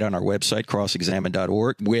can see it on our website,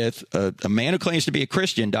 crossexamine.org, with a man who claims to be a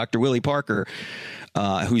Christian, Dr. Willie Parker,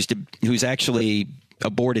 who's actually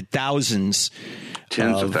aborted thousands.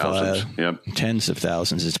 Tens of thousands. Tens of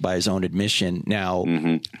thousands. It's by his own admission. Now,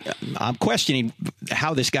 I'm questioning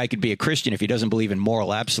how this guy could be a Christian if he doesn't believe in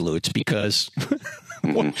moral absolutes, because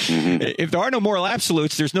if there are no moral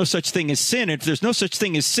absolutes, there's no such thing as sin. If there's no such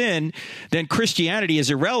thing as sin, then Christianity is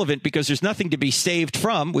irrelevant, because there's nothing to be saved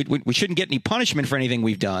from. We shouldn't get any punishment for anything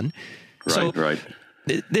we've done. Right.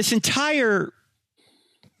 This entire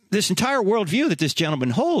worldview that this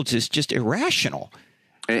gentleman holds is just irrational.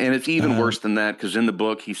 And it's even worse than that, because in the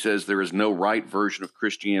book, he says there is no right version of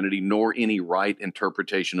Christianity nor any right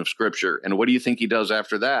interpretation of Scripture. And what do you think he does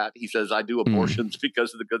after that? He says, I do abortions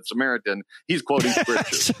because of the Good Samaritan. He's quoting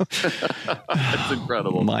Scripture. It's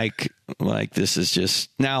incredible. Mike, this is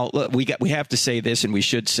just... Now, look, we have to say this, and we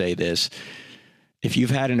should say this. If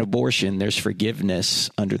you've had an abortion, there's forgiveness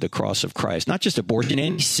under the cross of Christ. Not just abortion,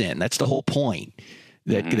 any sin. That's the whole point.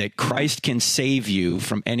 That Christ can save you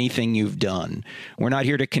from anything you've done. We're not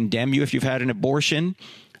here to condemn you if you've had an abortion.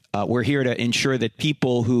 We're here to ensure that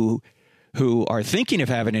people who are thinking of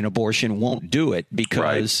having an abortion won't do it,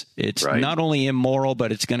 because it's not only immoral,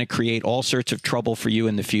 but it's going to create all sorts of trouble for you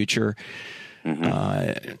in the future.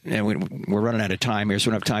 And we're running out of time here, so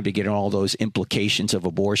we don't have time to get in all those implications of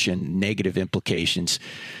abortion, negative implications.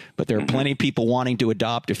 But there are plenty of people wanting to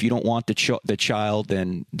adopt. If you don't want the child,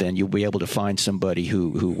 then you'll be able to find somebody who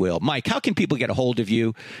will. Mike, how can people get a hold of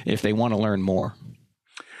you if they want to learn more?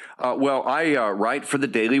 Well, I write for the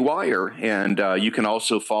Daily Wire, and you can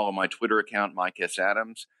also follow my Twitter account, Mike S.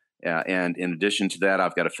 Adams. And in addition to that,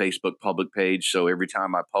 I've got a Facebook public page. So every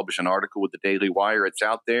time I publish an article with the Daily Wire, it's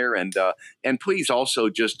out there. And please also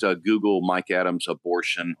just Google Mike Adams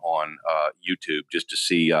abortion on YouTube, just to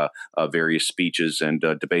see various speeches and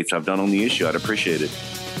debates I've done on the issue. I'd appreciate it.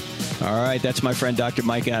 All right. That's my friend, Dr.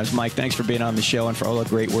 Mike Adams. Mike, thanks for being on the show and for all the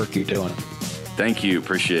great work you're doing. Thank you.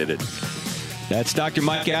 Appreciate it. That's Dr.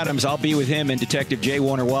 Mike Adams. I'll be with him and Detective J.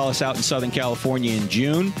 Warner Wallace out in Southern California in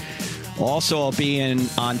June. Also, I'll be in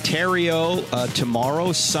Ontario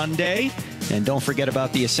tomorrow, Sunday. And don't forget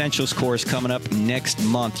about the Essentials course coming up next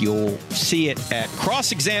month. You'll see it at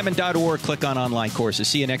crossexamine.org. Click on online courses.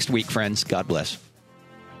 See you next week, friends. God bless.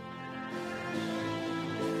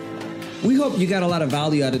 We hope you got a lot of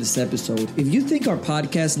value out of this episode. If you think our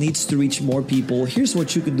podcast needs to reach more people, here's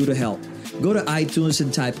what you can do to help. Go to iTunes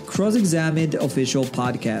and type Cross-Examined Official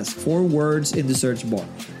Podcast, 4 words in the search bar,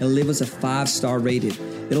 and leave us a 5-star rating.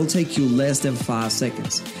 It'll take you less than 5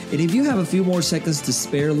 seconds. And if you have a few more seconds to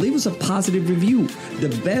spare, leave us a positive review. The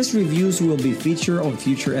best reviews will be featured on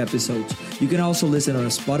future episodes. You can also listen on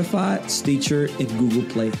Spotify, Stitcher, and Google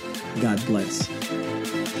Play. God bless.